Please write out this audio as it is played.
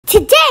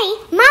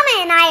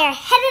I are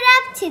headed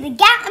up to the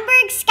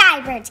Gatlinburg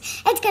Skybridge.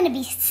 It's going to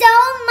be so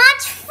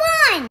much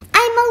fun.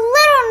 I'm a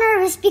little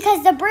nervous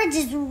because the bridge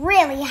is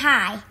really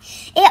high.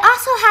 It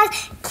also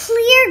has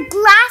clear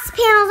glass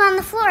panels on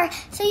the floor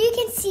so you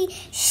can see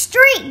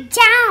straight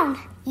down.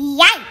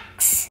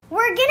 Yikes!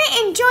 We're going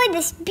to enjoy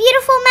this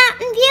beautiful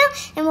mountain view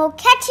and we'll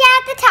catch you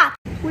at the top.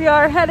 We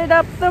are headed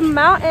up the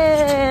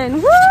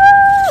mountain.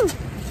 Woo!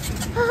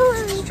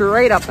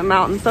 Straight up the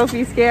mountain.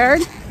 Sophie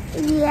scared?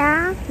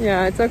 Yeah.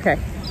 Yeah, it's okay.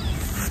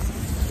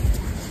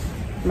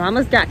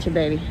 Mama's got you,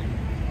 baby.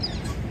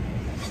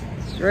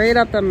 Straight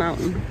up the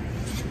mountain.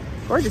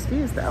 Gorgeous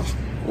views, though.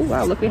 Oh,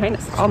 wow, look behind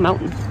us. All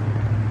mountain.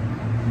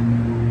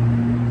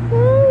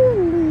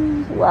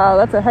 Wow,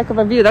 that's a heck of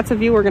a view. That's a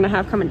view we're going to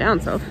have coming down,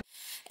 Soph.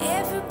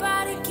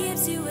 Everybody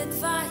gives you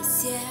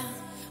advice, yeah,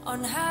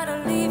 on how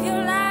to live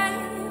your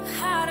life,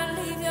 how to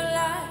live your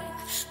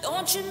life.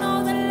 Don't you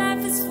know that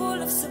life is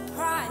full of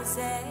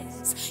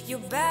surprises? You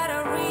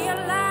better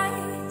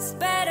realize,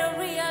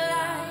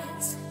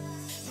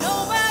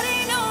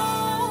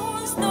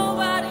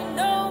 nobody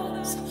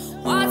knows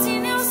what's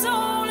in your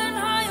soul and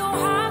how your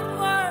heart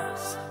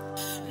works.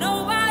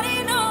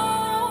 Nobody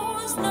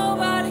knows,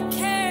 nobody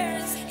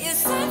cares.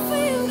 It's time for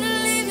you to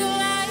live your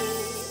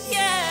life,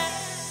 yeah.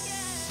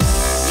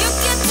 You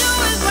can do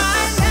it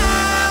right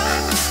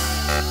now.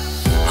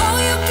 Oh,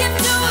 you can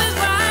do it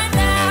right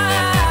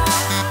now.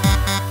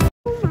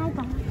 Oh my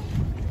God.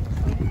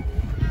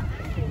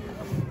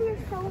 You're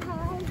so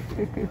high.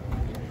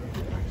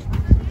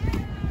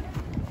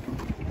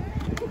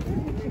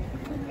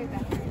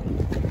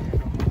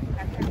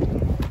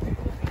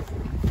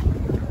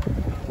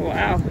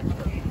 Wow.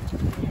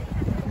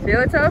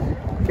 Feel it, Soph?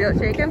 Feel it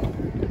shaking?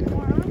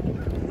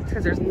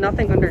 Because there's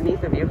nothing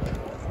underneath of you.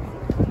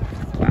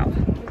 Wow.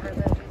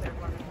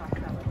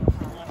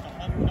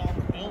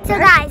 So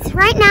guys,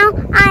 right now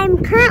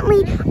I'm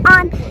currently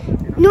on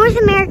North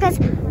America's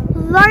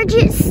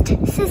largest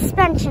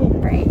suspension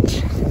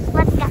bridge.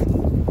 Let's go.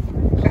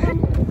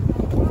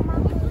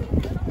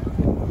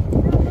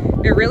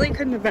 It really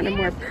couldn't have been a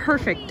more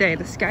perfect day.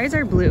 The skies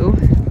are blue.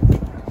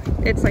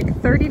 It's like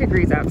 30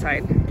 degrees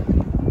outside.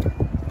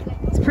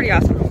 It's pretty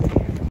awesome.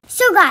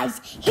 So guys,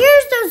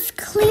 here's those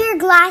clear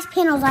glass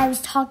panels I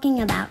was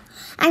talking about.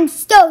 I'm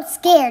so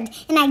scared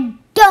and I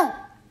don't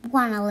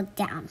want to look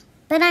down.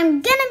 But I'm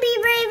gonna be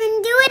brave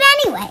and do it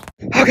anyway.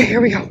 Okay,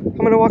 here we go. I'm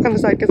gonna walk on the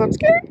side because I'm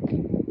scared. All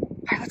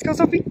right, let's go,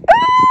 Sophie. Ah!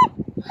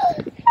 Oh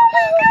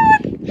my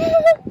God.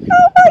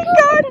 Oh my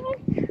God.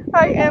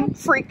 I am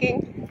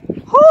freaking.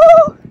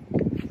 Oh,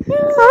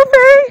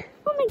 Sophie.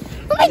 Oh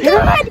my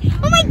God.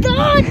 Oh my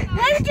God.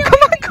 Why did you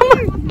Come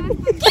on.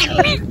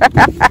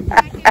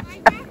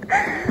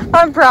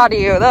 I'm proud of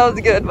you. That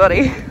was good,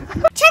 buddy.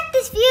 Check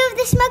this view of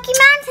the Smoky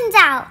Mountains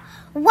out.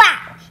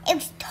 Wow, it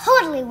was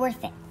totally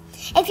worth it.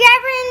 If you're ever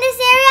in this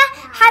area,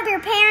 have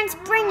your parents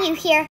bring you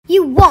here.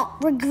 You won't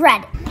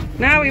regret it.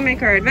 Now we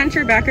make our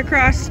adventure back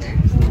across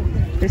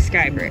the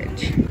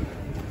Skybridge.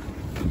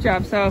 Good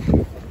job, Soph.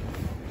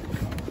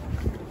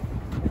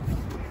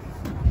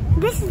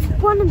 This is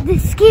one of the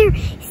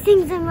scariest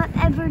things I've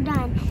ever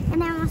done,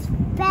 and I almost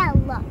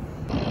fell off.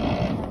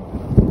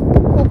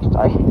 Oops,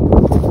 sorry.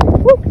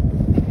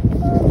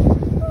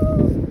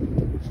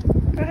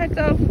 Go ahead,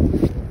 Soph.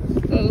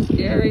 So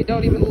scary.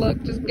 Don't even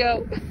look. Just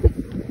go.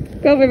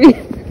 Go, baby.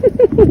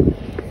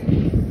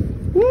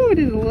 Woo, it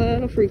is a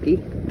little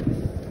freaky.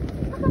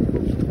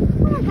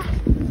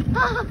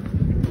 Oh,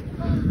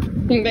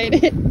 You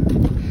made it.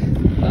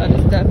 That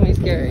is definitely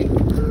scary.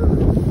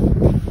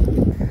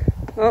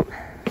 Oh,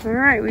 all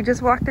right. We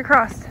just walked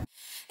across.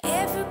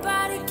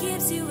 Everybody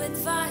gives you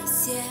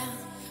advice, yeah,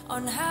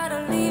 on how to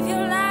live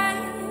your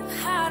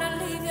life, how to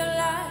live your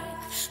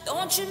life.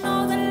 Don't you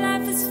know that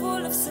life is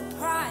full of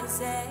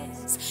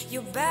surprises?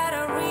 You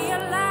better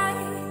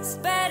realize.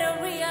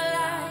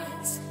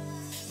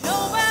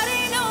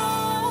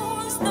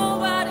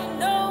 Nobody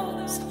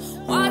knows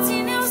what's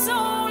in your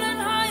soul and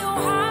how your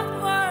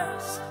heart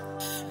works.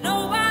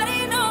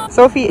 Nobody knows.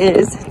 Sophie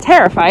is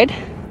terrified,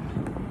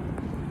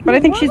 but I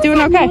think she's doing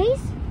okay. Noise?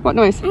 What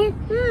noise? Think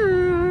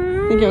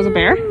it was a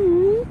bear?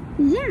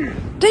 Yeah.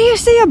 Do you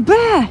see a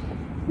bear?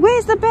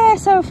 Where's the bear,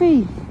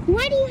 Sophie?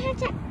 Why do you have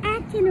to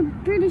act in a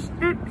British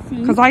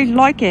accent? Because I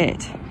like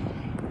it.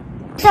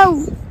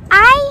 So,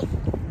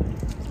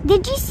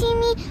 did you see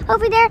me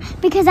over there?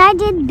 Because I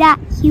did that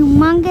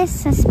humongous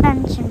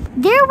suspension.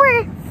 There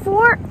were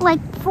four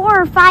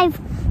or five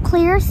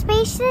clear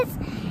spaces,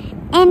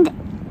 and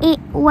it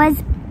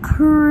was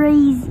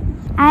crazy.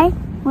 I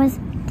was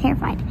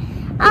terrified.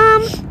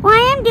 Why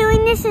I'm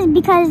doing this is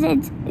because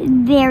it's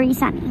very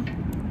sunny,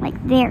 like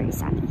very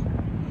sunny.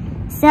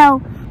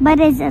 So, but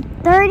it's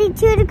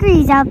 32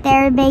 degrees out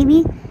there,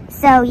 baby.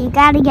 So you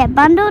gotta get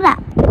bundled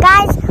up.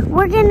 Guys,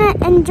 we're gonna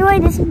enjoy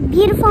this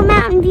beautiful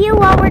mountain view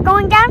while we're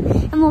going down,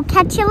 and we'll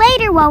catch you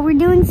later while we're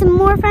doing some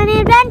more fun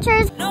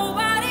adventures.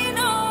 Nobody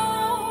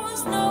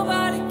knows,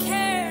 nobody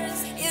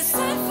cares. It's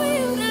time for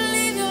you to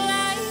live your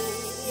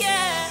life,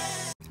 yeah.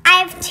 I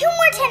have 2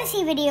 more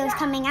Tennessee videos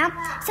coming out,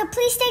 so So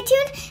please stay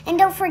tuned and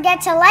don't forget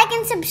to like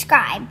and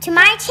subscribe to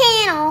my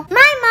channel.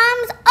 My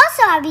moms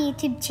also have a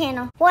YouTube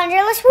channel,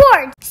 Wonderless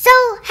Ward. So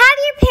have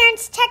your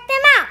parents check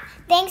them out.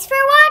 Thanks for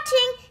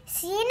watching.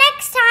 See you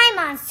next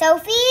time on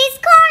Sophie's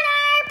Corner.